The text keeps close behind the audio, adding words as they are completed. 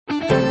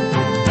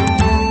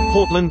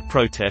Portland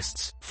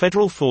protests,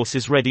 federal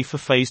forces ready for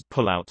phased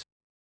pullout.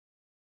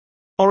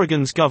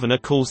 Oregon's governor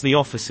calls the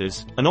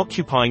officers an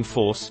occupying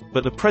force,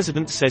 but the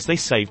president says they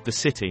saved the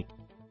city.